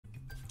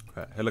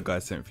Right, hello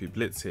guys, Sentry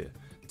Blitz here.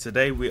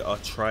 Today we are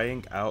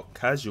trying out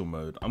casual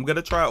mode. I'm going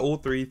to try out all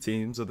three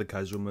teams of the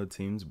casual mode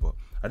teams, but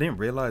I didn't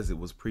realize it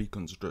was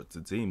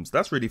pre-constructed teams.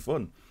 That's really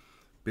fun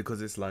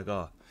because it's like,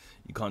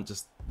 you can't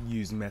just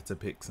use meta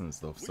picks and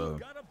stuff. So,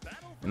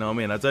 you know what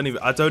I mean?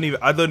 I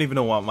don't even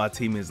know what my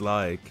team is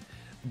like.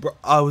 Bro,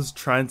 I was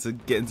trying to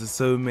get into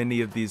so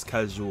many of these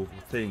casual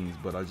things,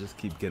 but I just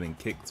keep getting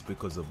kicked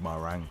because of my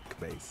rank,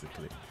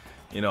 basically.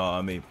 You know what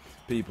I mean?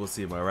 People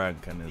see my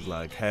rank and it's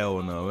like,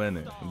 hell no,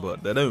 innit?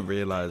 But they don't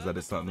realize that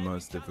it's not the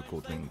most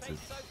difficult thing to...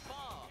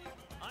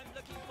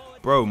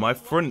 Bro, my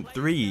front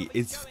three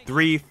is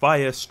 3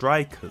 fire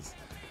strikers.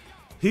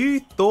 Who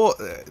thought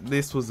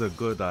this was a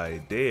good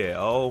idea?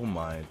 Oh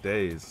my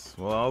days.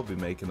 Well, I'll be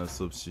making a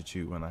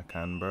substitute when I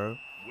can, bro.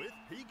 With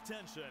peak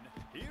tension,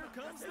 here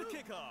comes the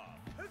kickoff.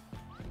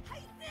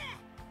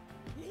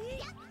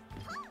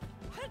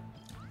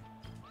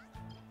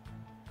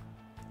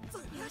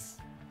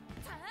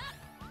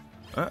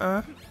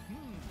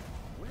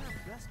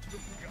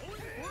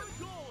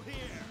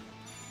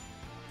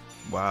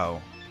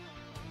 Wow.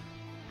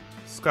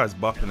 This guy's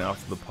buffing it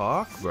off the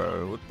park,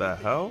 bro. What the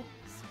hell?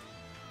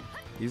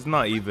 He's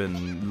not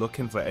even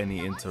looking for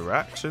any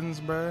interactions,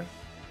 bro.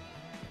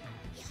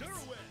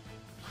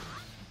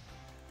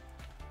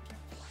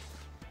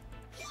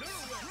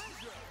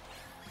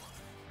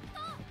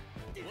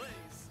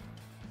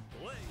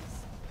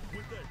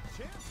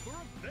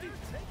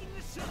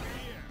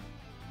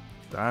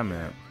 Damn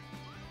it.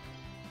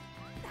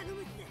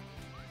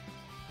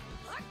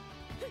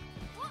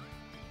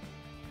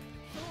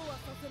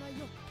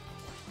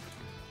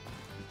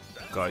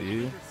 Got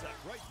you.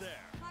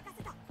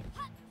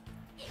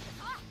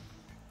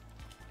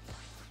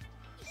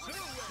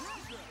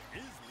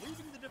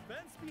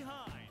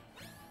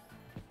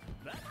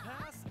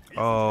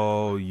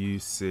 Oh, you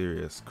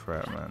serious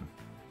crap, man.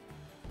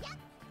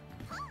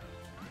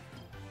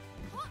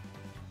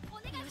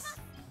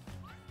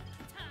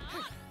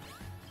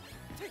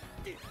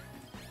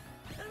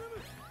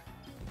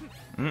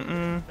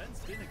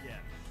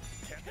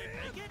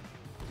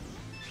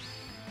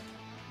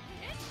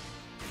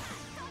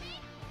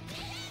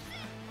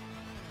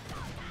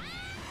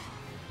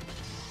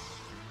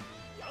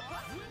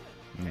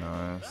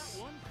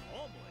 Nice.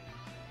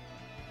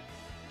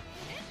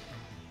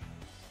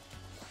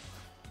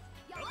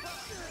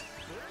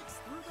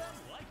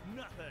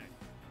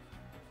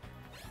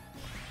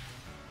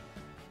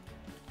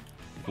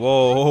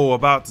 Whoa,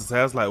 about to say,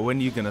 I was like, when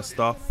are you gonna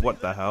stop? What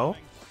the hell?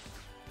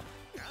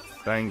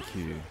 Thank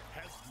you.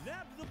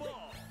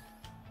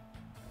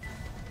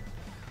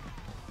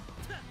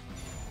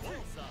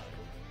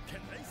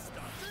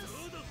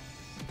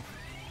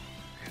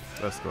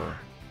 Let's go.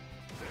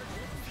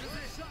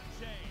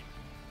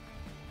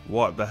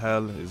 What the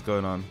hell is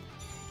going on?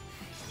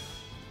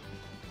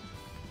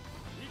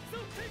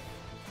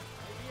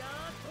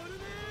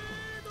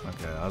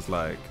 Okay, I was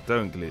like,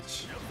 don't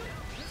glitch.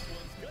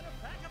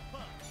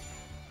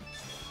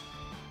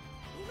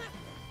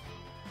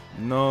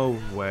 No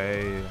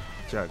way.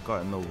 Jack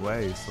got in the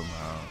way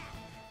somehow.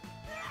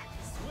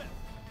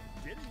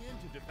 Getting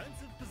into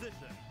defensive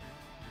position.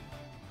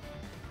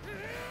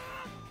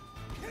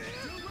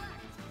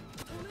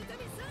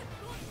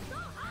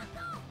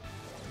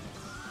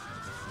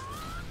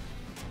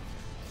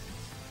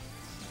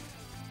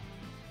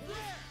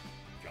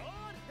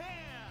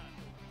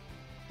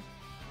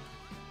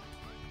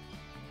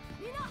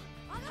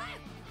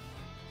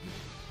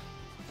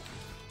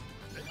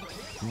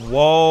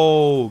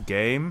 Whoa,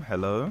 game.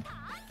 Hello.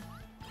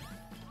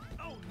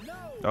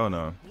 Oh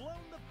no.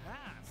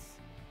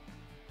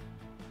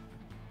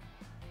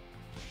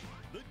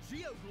 The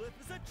Geoglyph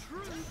is a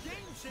true game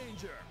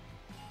changer.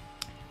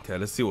 Okay,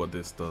 let's see what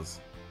this does.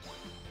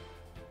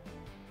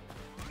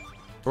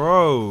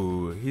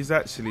 Bro, he's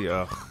actually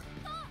How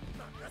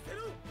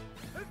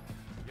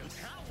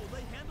will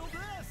they handle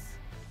this?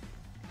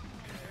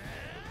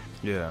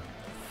 yeah.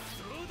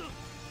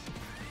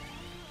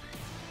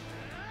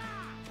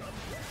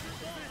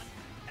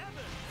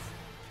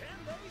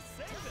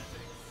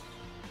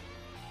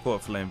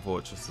 Put Flame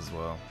Fortress as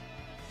well.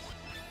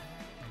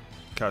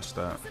 Catch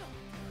that.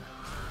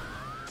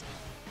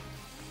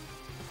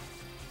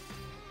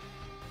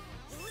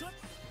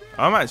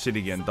 I'm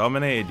actually getting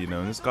dominated, you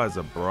know. This guy's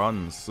a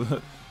bronze.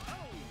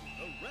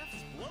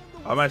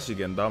 I'm actually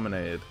getting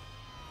dominated.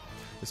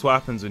 It's what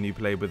happens when you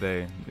play with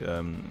a,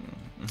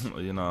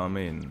 you know what I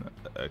mean,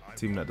 a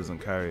team that doesn't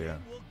carry you.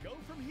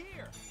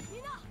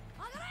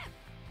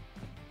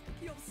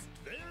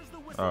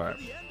 All right.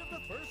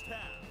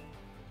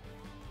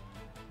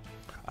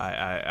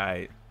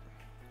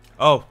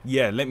 Oh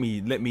yeah, let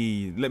me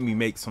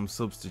make some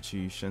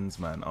substitutions,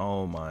 man.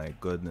 Oh my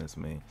goodness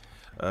me.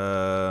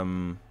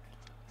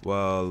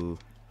 Well,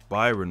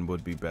 Byron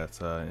would be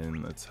better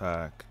in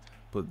attack.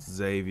 Put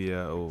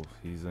Xavier. Oh,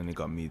 he's only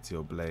got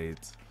Meteor Blade.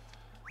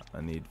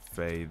 I need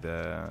Faye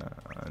there.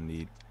 I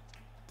need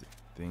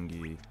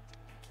thingy.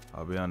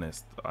 I'll be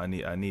honest. I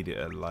need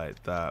it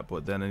like that.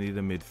 But then I need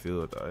a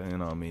midfield. You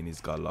know what I mean? He's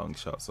got long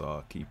shots, so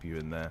I'll keep you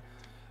in there.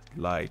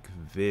 like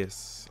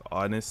this,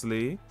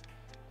 honestly.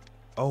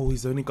 Oh,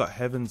 he's only got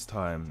Heaven's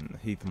Time.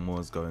 Heath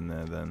Moore's going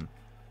there then.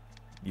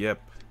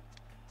 Yep.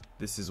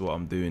 This is what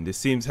I'm doing. This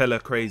seems hella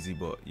crazy,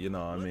 but you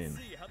know what I mean.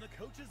 See how the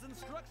coach's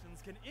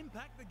instructions can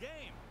impact the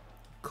game.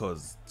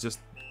 Because just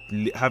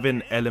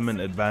having element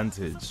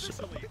advantage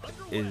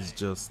is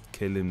just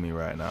killing me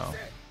right now.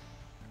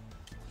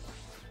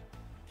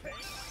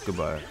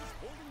 Goodbye.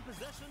 Holding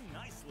possession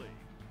nicely.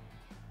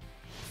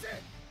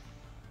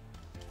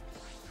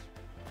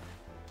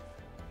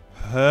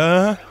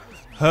 Huh?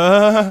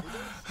 Huh?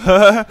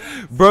 Huh?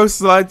 Bro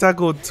slide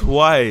tackled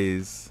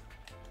twice.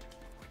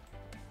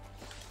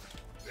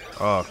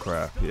 Oh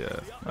crap, yeah,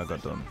 I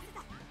got done.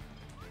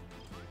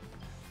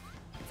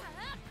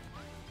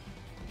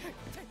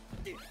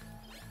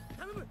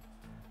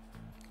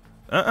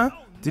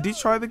 Did he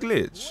try the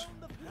glitch?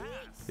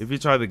 If you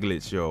try the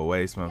glitch, you're a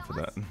waste man for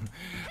that.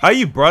 How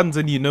you bronze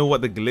and you know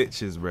what the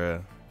glitch is,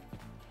 bruh?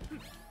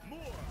 Moore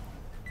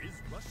is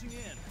rushing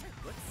in.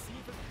 Let's see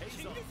if it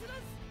pays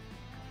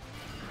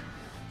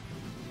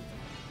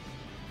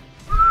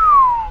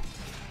off.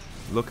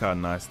 Look how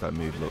nice that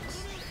move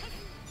looks.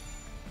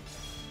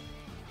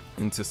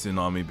 Into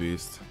Tsunami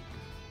Boost.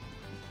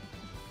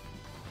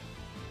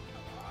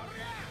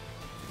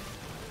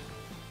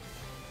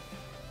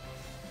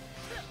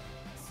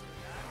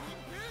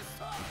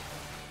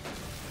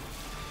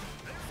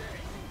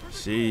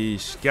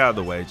 Sheesh, get out of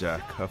the way,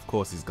 Jack. Of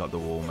course he's got the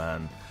wall,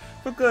 man.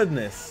 For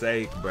goodness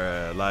sake,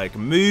 bruh. Like,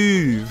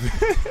 move.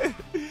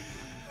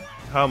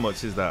 How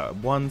much is that?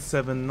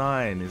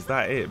 179. Is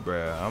that it,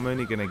 bruh? I'm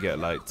only gonna get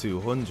like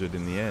 200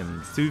 in the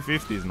end.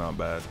 250 is not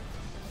bad.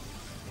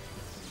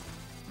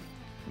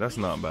 That's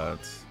not bad.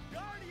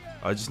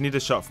 I just need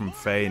a shot from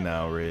Faye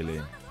now, really.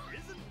 Isn't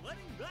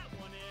letting that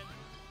one in.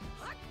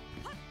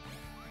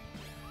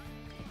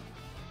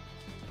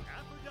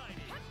 Aphrodite.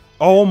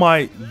 Oh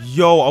my,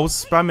 yo, I was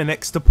spamming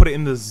X to put it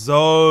in the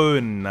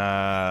zone.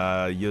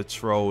 Nah, you're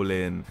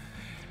trolling.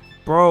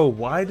 Bro,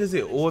 why does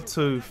it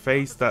auto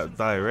face that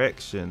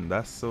direction?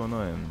 That's so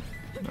annoying.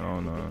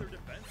 Oh no. Their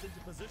defense into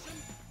position.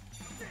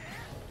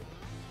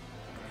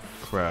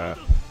 Crap.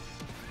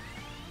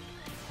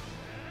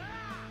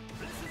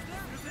 This is their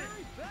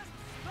very best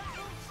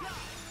special shot.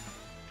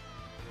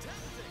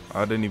 Testing.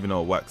 I don't even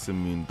know what Waxing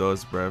Moon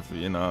does, bruv.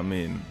 You know what I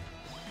mean?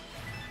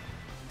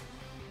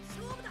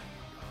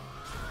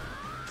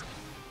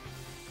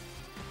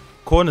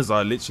 Corners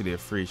are literally a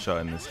free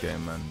shot in this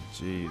game, man.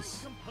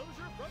 Jeez. Composure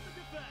from the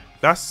defense.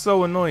 That's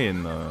so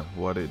annoying, though,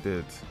 what it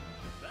did.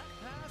 That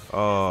pass.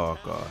 Oh,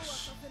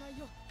 gosh.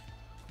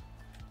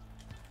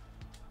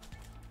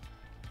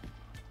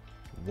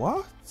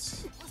 What?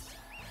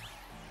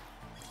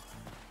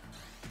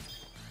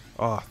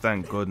 Oh,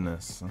 thank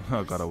goodness.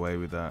 I got away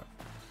with that.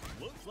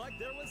 Looks like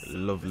there was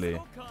some Lovely.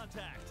 physical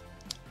contact.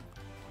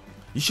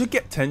 You should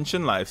get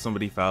tension, like, if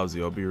somebody fouls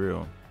you, I'll be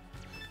real.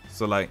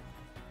 So, like,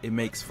 it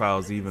makes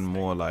fouls even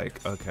more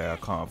like, okay, I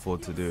can't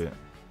afford to do it.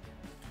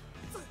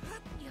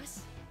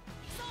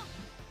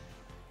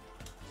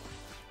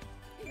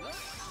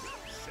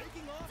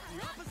 Shaking off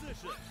the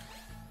opposition.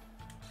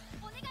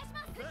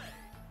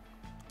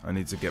 I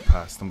need to get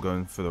past. I'm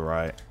going for the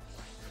right.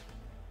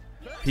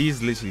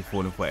 He's literally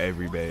falling for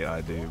every bait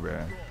I do,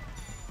 bruh.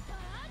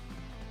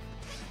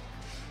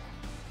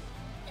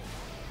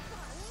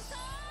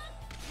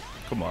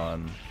 Come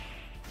on.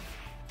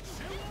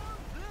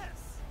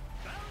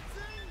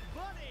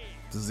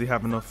 Does he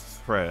have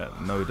enough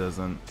threat? No, he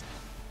doesn't.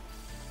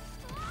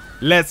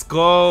 Let's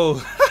go.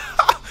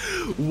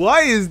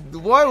 Why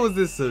was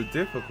this so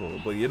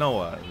difficult? But you know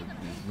what?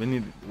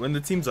 When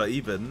the teams are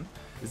even,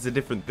 it's a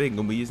different thing,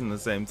 and we're using the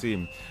same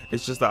team.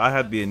 It's just that I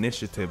had the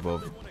initiative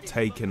of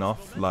taking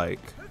off like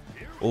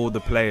all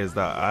the players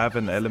that I have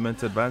an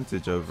element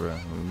advantage over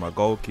my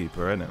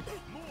goalkeeper, innit?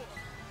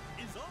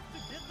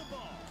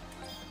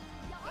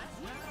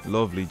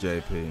 Lovely,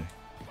 JP.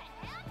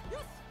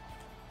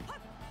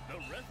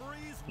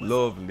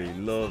 Lovely,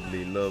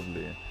 lovely,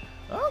 lovely.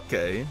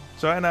 Okay,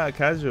 trying out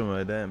casual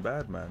mode ain't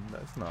bad, man.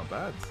 That's not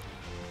bad.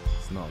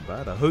 It's not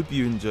bad. I hope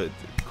you enjoyed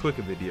the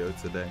quicker video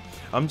today.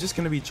 I'm just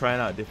going to be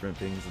trying out different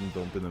things and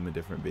dumping them in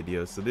different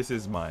videos. So this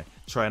is my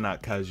trying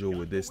out casual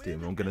with this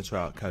team. I'm going to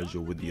try out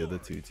casual with the other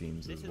two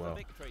teams as well.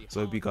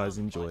 So I hope you guys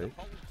enjoy.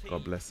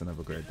 God bless and have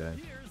a great day.